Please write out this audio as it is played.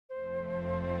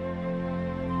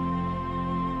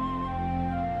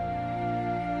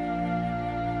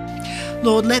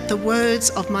Lord, let the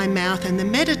words of my mouth and the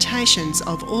meditations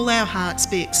of all our hearts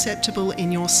be acceptable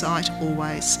in your sight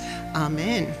always.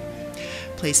 Amen.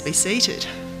 Please be seated.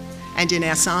 And in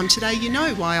our psalm today, you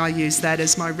know why I use that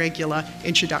as my regular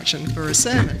introduction for a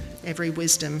sermon. Every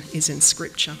wisdom is in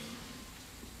Scripture.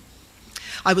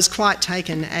 I was quite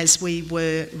taken as we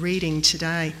were reading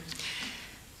today.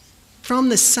 From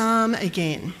the psalm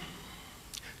again,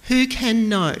 who can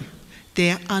know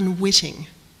their unwitting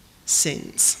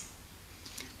sins?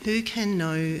 Who can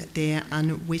know their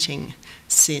unwitting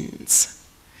sins?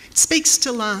 It speaks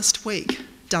to last week,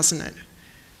 doesn't it?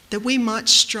 That we might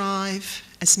strive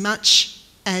as much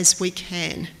as we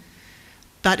can,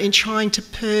 but in trying to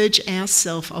purge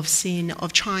ourselves of sin,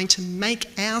 of trying to make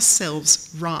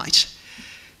ourselves right,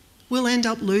 we'll end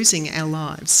up losing our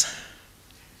lives.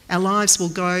 Our lives will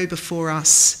go before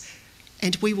us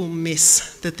and we will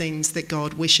miss the things that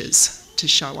God wishes to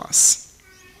show us.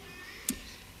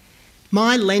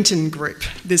 My Lenten group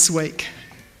this week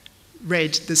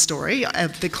read the story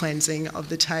of the cleansing of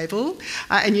the table.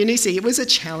 And Eunice, it was a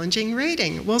challenging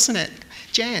reading, wasn't it,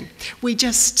 Jan? We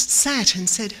just sat and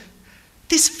said,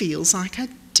 this feels like a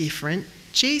different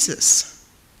Jesus.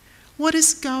 What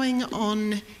is going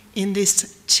on in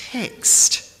this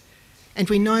text? And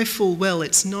we know full well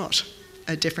it's not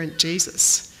a different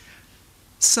Jesus.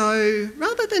 So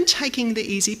rather than taking the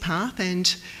easy path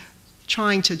and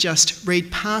trying to just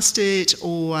read past it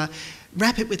or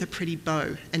wrap it with a pretty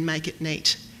bow and make it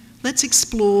neat, let's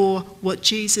explore what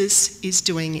Jesus is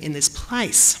doing in this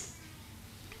place.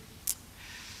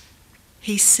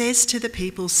 He says to the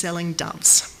people selling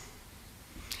doves,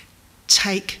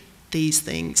 take these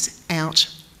things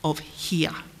out of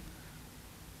here.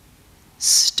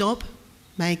 Stop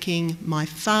making my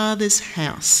Father's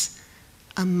house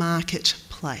a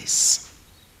marketplace.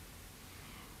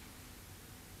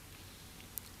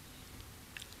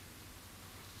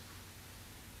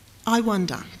 I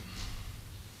wonder,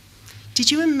 did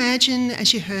you imagine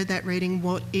as you heard that reading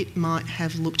what it might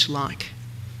have looked like?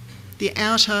 The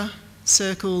outer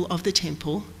circle of the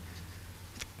temple,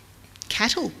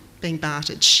 cattle being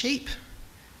bartered, sheep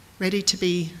ready to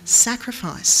be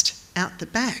sacrificed out the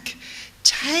back,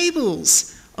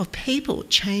 tables of people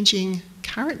changing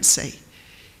currency.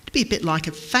 It'd be a bit like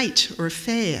a fete or a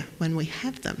fair when we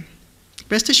have them.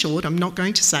 Rest assured, I'm not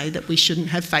going to say that we shouldn't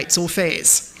have fetes or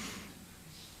fairs.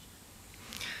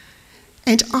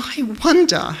 And I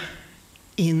wonder,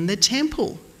 in the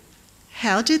temple,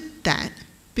 how did that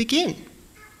begin?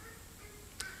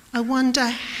 I wonder,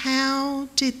 how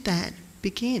did that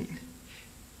begin?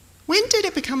 When did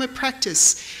it become a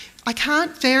practice? I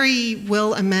can't very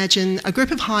well imagine a group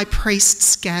of high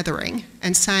priests gathering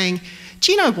and saying,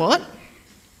 do you know what?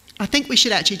 I think we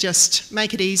should actually just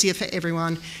make it easier for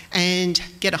everyone and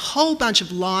get a whole bunch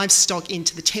of livestock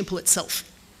into the temple itself.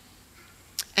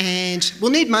 And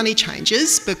we'll need money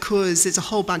changers because there's a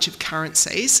whole bunch of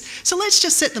currencies. So let's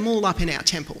just set them all up in our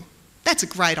temple. That's a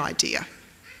great idea.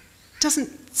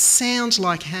 Doesn't sound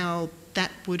like how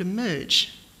that would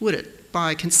emerge, would it?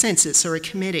 By a consensus or a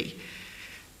committee.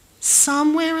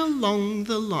 Somewhere along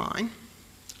the line,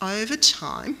 over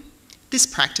time, this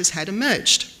practice had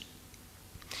emerged.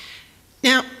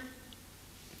 Now,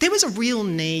 there was a real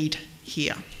need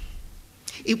here.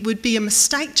 It would be a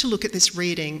mistake to look at this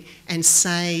reading and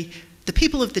say the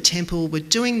people of the temple were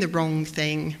doing the wrong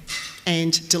thing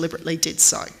and deliberately did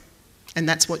so. And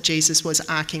that's what Jesus was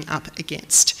arcing up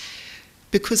against.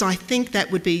 Because I think that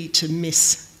would be to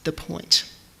miss the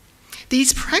point.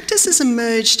 These practices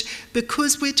emerged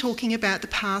because we're talking about the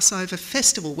Passover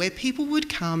festival, where people would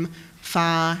come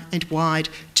far and wide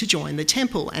to join the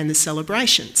temple and the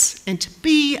celebrations, and to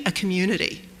be a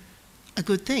community. A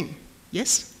good thing,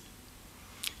 yes?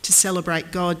 To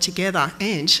celebrate God together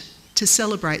and to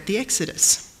celebrate the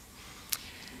Exodus.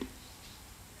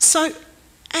 So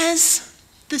as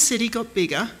the city got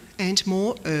bigger and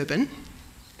more urban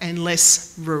and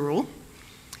less rural,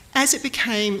 as it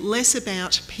became less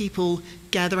about people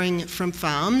gathering from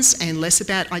farms and less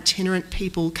about itinerant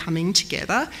people coming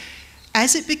together,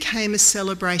 as it became a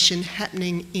celebration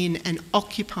happening in an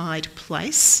occupied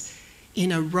place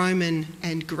in a Roman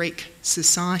and Greek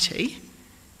society,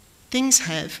 things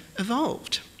have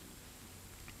evolved.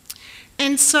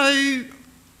 And so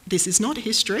this is not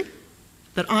history,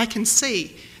 but I can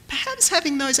see perhaps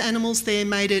having those animals there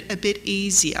made it a bit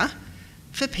easier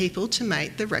for people to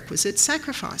make the requisite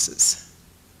sacrifices.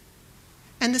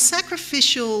 And the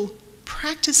sacrificial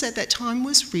practice at that time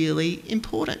was really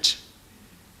important.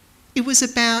 It was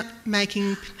about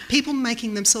people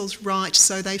making themselves right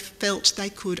so they felt they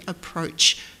could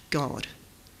approach God,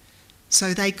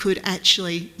 so they could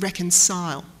actually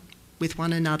reconcile with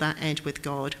one another and with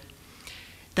God.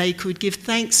 They could give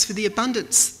thanks for the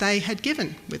abundance they had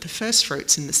given with the first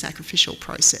fruits in the sacrificial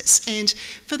process, and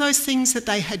for those things that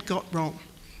they had got wrong.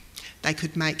 They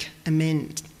could make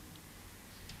amends.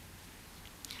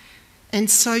 And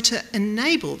so to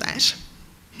enable that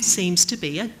seems to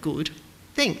be a good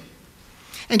thing.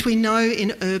 And we know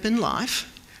in urban life,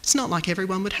 it's not like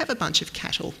everyone would have a bunch of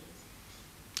cattle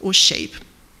or sheep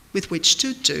with which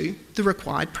to do the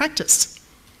required practice.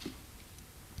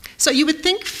 So you would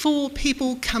think for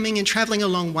people coming and travelling a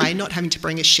long way, not having to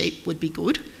bring a sheep would be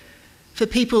good. For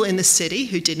people in the city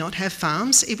who did not have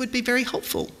farms, it would be very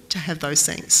helpful to have those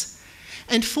things.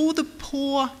 And for the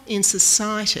poor in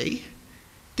society,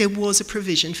 there was a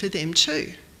provision for them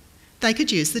too. They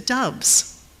could use the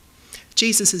doves.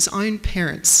 Jesus' own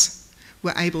parents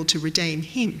were able to redeem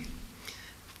him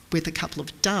with a couple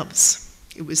of doves.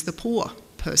 It was the poor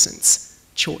person's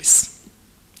choice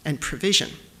and provision.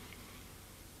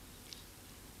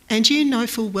 And you know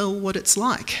full well what it's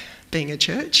like being a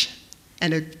church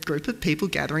and a group of people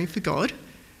gathering for God.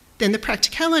 Then the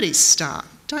practicalities start,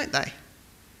 don't they?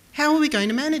 How are we going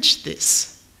to manage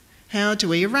this? How do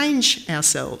we arrange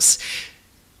ourselves?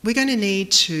 We're going to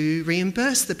need to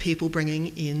reimburse the people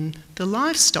bringing in the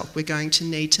livestock. We're going to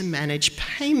need to manage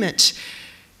payment.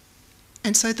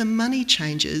 And so the money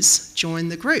changers join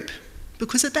the group,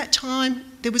 because at that time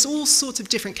there was all sorts of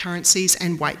different currencies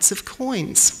and weights of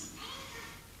coins.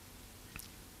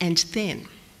 And then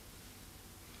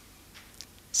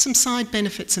some side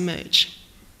benefits emerge.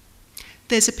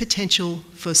 There's a potential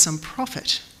for some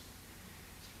profit.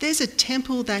 There's a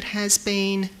temple that has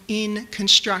been in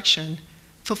construction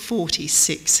for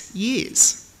 46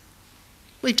 years.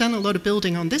 We've done a lot of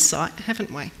building on this site,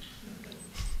 haven't we?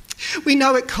 We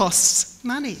know it costs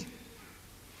money.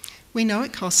 We know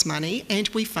it costs money, and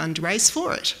we fundraise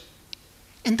for it.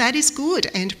 And that is good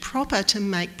and proper to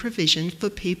make provision for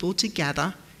people to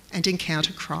gather and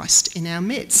encounter Christ in our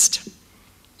midst.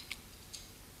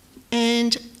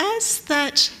 And as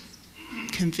that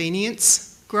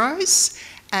convenience grows,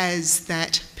 as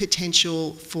that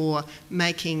potential for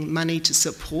making money to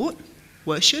support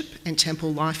worship and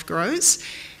temple life grows,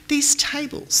 these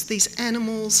tables, these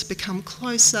animals become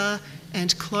closer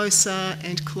and closer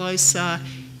and closer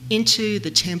into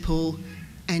the temple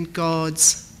and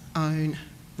God's own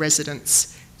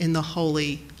residence in the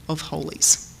Holy of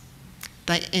Holies.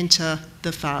 They enter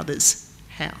the Father's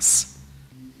house.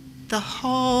 The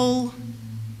whole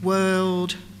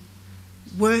world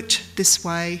worked this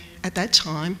way at that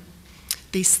time.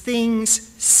 These things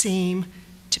seem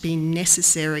to be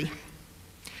necessary,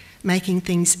 making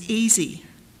things easy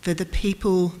for the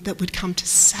people that would come to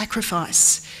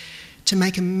sacrifice, to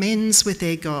make amends with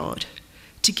their God,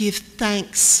 to give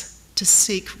thanks, to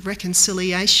seek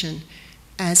reconciliation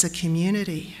as a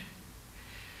community.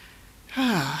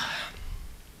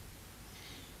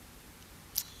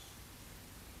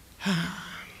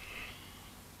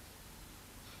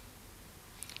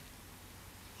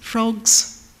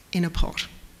 Frogs in a pot.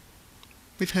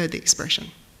 We've heard the expression,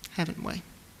 haven't we?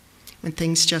 When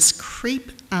things just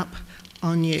creep up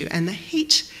on you and the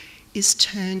heat is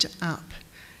turned up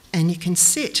and you can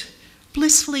sit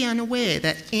blissfully unaware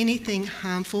that anything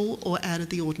harmful or out of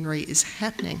the ordinary is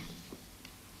happening.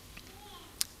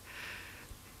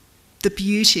 The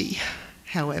beauty,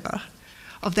 however,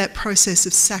 of that process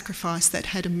of sacrifice that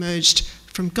had emerged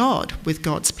from God with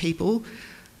God's people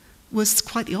was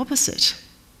quite the opposite.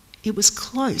 It was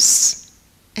close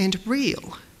and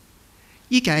real.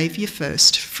 You gave your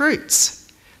first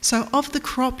fruits. So of the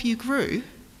crop you grew,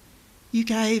 you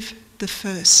gave the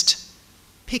first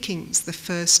pickings, the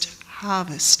first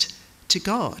harvest to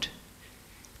God.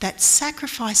 That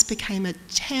sacrifice became a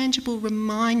tangible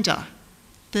reminder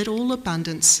that all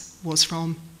abundance was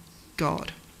from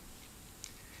God.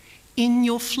 In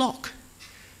your flock,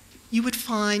 you would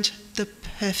find the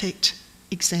perfect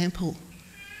example.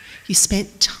 You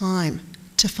spent time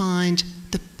to find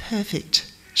the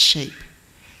perfect sheep,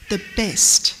 the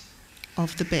best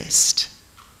of the best.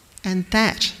 And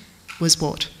that was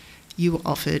what you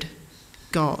offered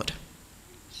God.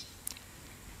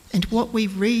 And what we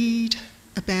read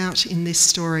about in this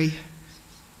story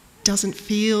doesn't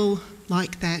feel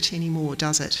like that anymore,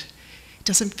 does it? It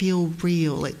doesn't feel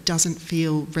real. It doesn't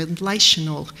feel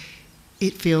relational.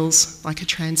 It feels like a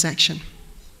transaction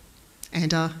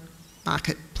and a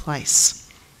marketplace.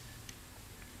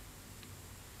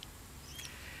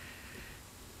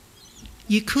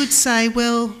 You could say,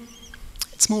 well,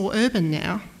 it's more urban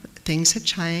now. Things have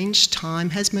changed.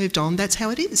 Time has moved on. That's how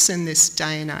it is in this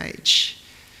day and age.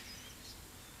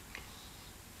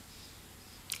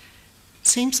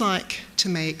 Seems like, to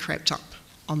me, it crept up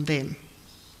on them.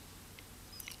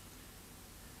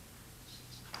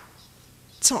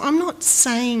 So I'm not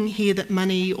saying here that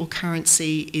money or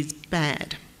currency is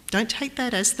bad. Don't take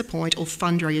that as the point, or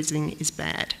fundraising is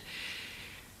bad.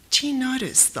 Do you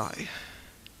notice, though,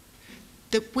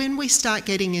 that when we start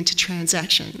getting into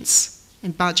transactions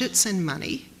and budgets and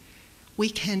money, we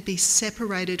can be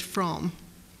separated from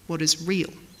what is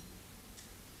real?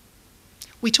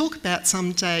 We talk about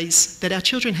some days that our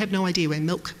children have no idea where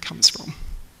milk comes from.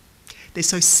 They're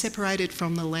so separated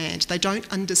from the land. They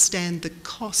don't understand the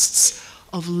costs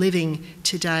of living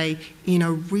today in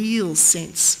a real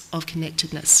sense of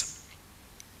connectedness.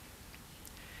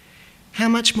 How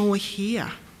much more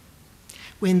here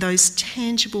when those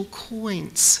tangible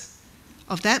coins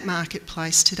of that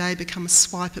marketplace today become a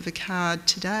swipe of a card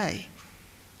today?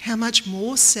 How much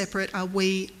more separate are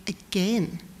we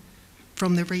again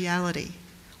from the reality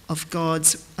of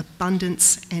God's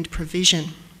abundance and provision?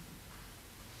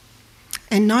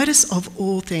 And notice, of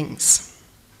all things,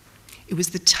 it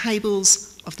was the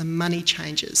tables of the money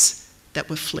changers that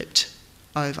were flipped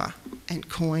over and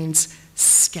coins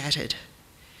scattered.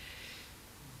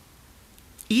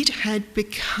 It had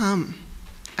become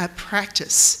a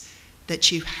practice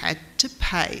that you had to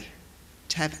pay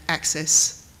to have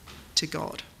access to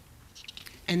God.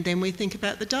 And then we think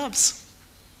about the doves.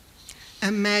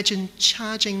 Imagine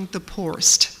charging the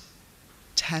poorest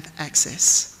to have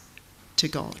access to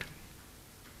God.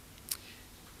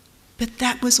 But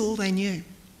that was all they knew.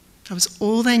 That was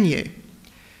all they knew.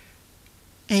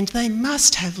 And they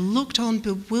must have looked on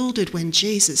bewildered when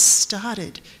Jesus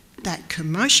started that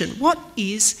commotion. What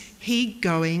is he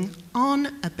going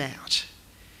on about?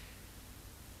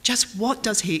 Just what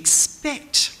does he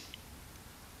expect?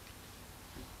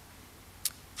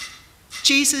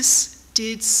 Jesus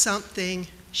did something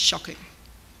shocking.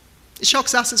 It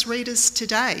shocks us as readers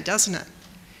today, doesn't it?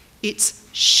 It's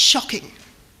shocking.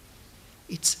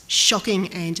 It's shocking,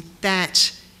 and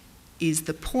that is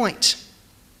the point.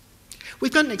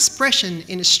 We've got an expression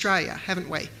in Australia, haven't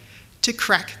we? To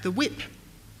crack the whip.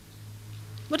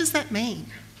 What does that mean?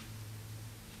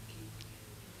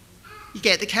 You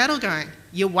get the cattle going.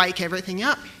 You wake everything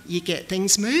up. You get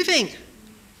things moving.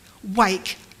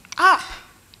 Wake up.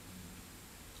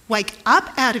 Wake up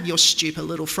out of your stupor,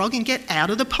 little frog, and get out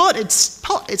of the pot.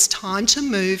 It's time to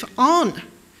move on.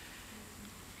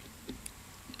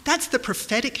 That's the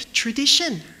prophetic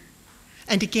tradition.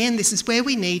 And again, this is where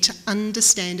we need to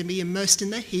understand and be immersed in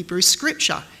the Hebrew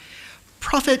scripture.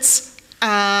 Prophets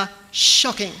are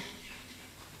shocking.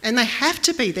 And they have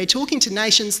to be. They're talking to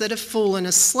nations that have fallen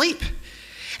asleep.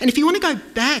 And if you want to go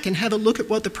back and have a look at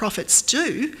what the prophets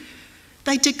do,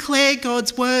 they declare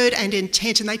God's word and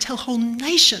intent, and they tell whole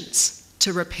nations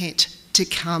to repent, to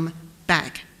come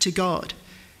back to God.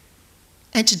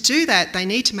 And to do that, they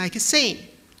need to make a scene.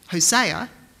 Hosea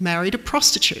married a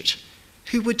prostitute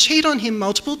who would cheat on him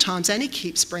multiple times, and he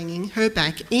keeps bringing her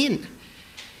back in.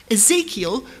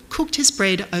 Ezekiel cooked his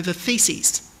bread over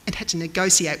feces and had to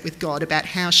negotiate with God about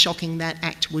how shocking that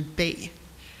act would be.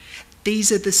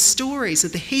 These are the stories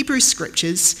of the Hebrew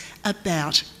scriptures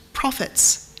about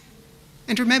prophets.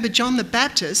 And remember, John the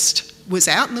Baptist was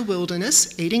out in the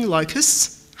wilderness eating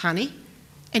locusts, honey,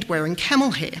 and wearing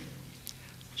camel hair.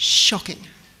 Shocking.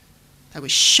 They were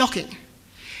shocking.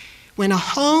 When a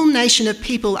whole nation of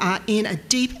people are in a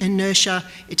deep inertia,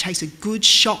 it takes a good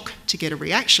shock to get a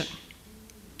reaction.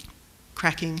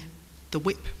 Cracking the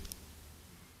whip.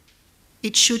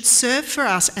 It should serve for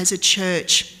us as a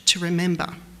church to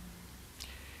remember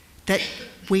that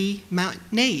we might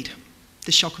need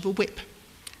the shock of a whip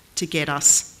to get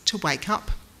us to wake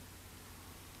up.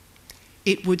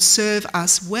 It would serve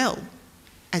us well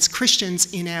as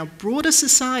Christians in our broader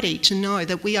society to know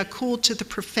that we are called to the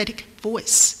prophetic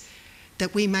voice,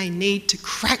 that we may need to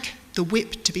crack the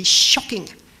whip, to be shocking,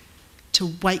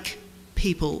 to wake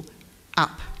people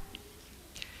up.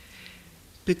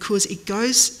 Because it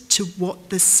goes to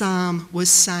what the psalm was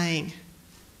saying,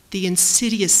 the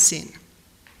insidious sin.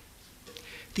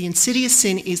 The insidious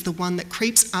sin is the one that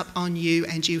creeps up on you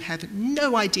and you have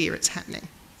no idea it's happening.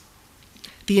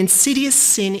 The insidious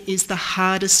sin is the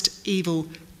hardest evil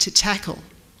to tackle.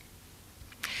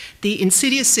 The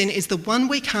insidious sin is the one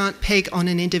we can't peg on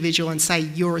an individual and say,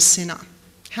 you're a sinner.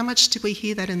 How much do we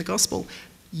hear that in the gospel?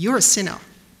 You're a sinner,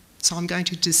 so I'm going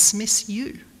to dismiss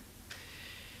you.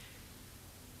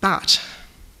 But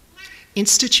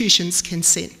institutions can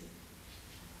sin.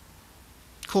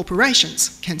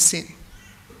 Corporations can sin.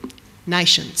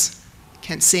 Nations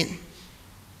can sin.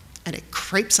 And it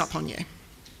creeps up on you.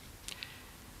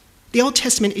 The Old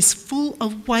Testament is full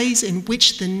of ways in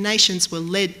which the nations were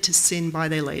led to sin by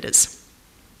their leaders.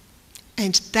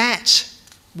 And that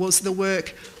was the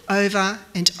work over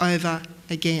and over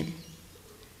again.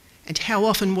 And how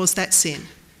often was that sin?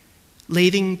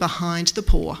 Leaving behind the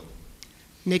poor,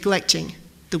 neglecting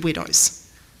the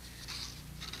widows,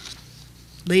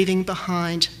 leaving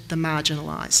behind the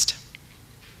marginalised.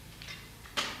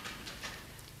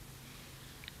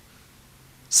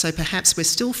 So perhaps we're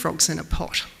still frogs in a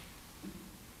pot.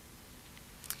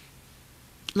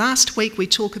 Last week we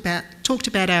talked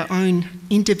about our own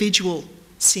individual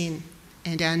sin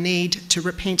and our need to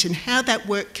repent, and how that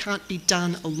work can't be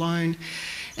done alone,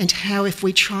 and how if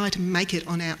we try to make it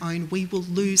on our own, we will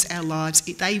lose our lives.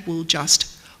 They will just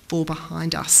fall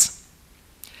behind us.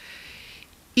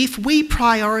 If we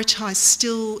prioritise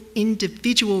still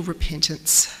individual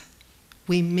repentance,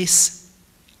 we miss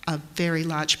a very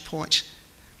large point.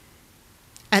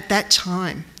 At that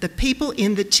time, the people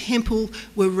in the temple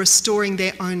were restoring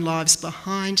their own lives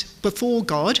before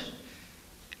God,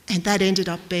 and that ended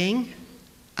up being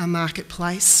a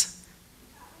marketplace.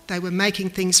 They were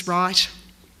making things right.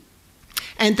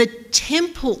 And the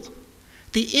temple,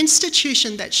 the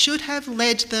institution that should have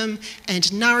led them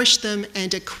and nourished them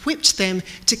and equipped them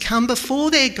to come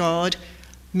before their God,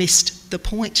 missed the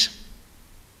point.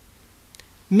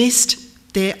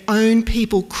 Missed their own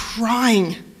people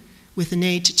crying with the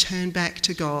need to turn back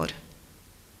to God.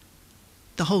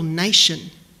 The whole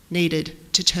nation needed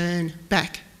to turn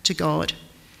back to God.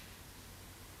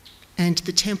 And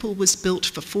the temple was built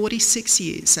for 46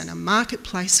 years, and a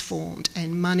marketplace formed,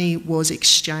 and money was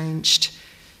exchanged.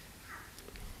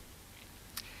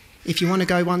 If you want to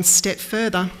go one step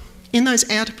further, in those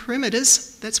outer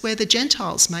perimeters, that's where the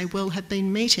Gentiles may well have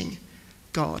been meeting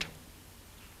God,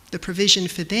 the provision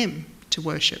for them to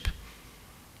worship.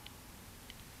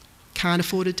 Can't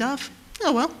afford a dove?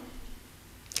 Oh well.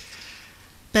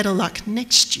 Better luck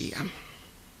next year.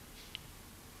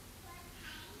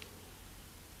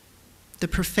 The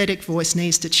prophetic voice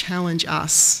needs to challenge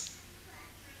us.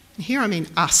 And here I mean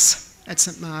us at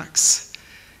St Mark's.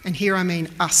 And here I mean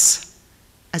us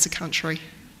as a country.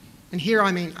 And here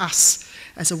I mean us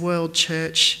as a world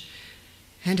church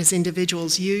and as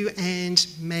individuals, you and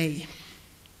me.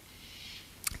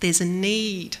 There's a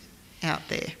need out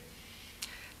there.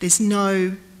 There's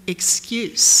no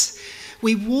excuse.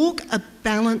 We walk a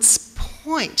balance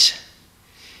point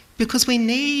because we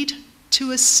need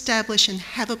to establish and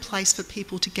have a place for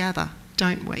people to gather,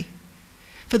 don't we?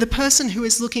 For the person who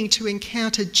is looking to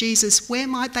encounter Jesus, where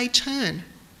might they turn?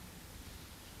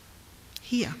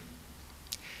 Here.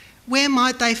 Where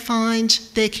might they find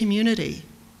their community?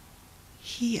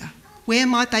 Here. Where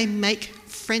might they make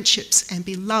friendships and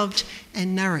be loved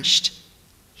and nourished?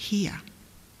 Here.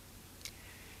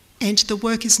 And the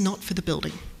work is not for the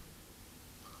building.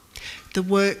 The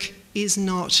work is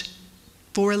not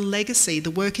for a legacy. The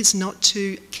work is not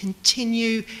to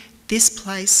continue this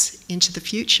place into the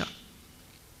future.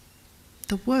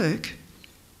 The work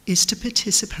is to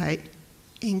participate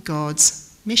in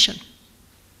God's mission.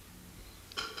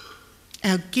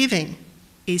 Our giving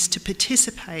is to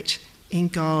participate in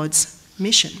God's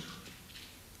mission.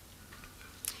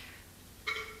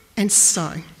 And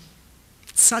so,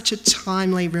 such a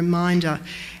timely reminder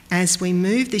as we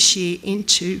move this year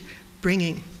into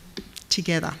bringing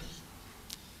together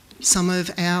some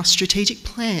of our strategic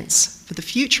plans for the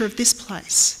future of this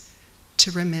place,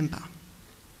 to remember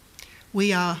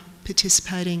we are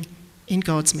participating in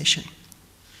God's mission.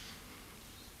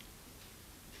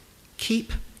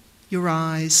 Keep your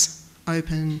eyes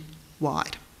open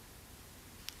wide.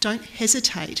 Don't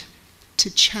hesitate to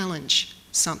challenge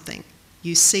something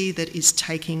you see that is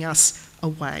taking us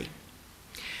away.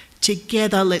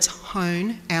 Together, let's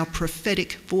hone our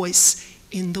prophetic voice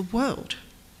in the world.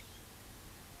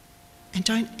 And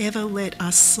don't ever let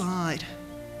us slide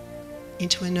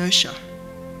into inertia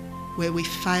where we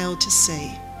fail to see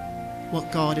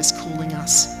what God is calling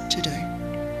us to do.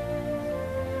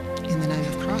 In the name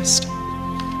of Christ.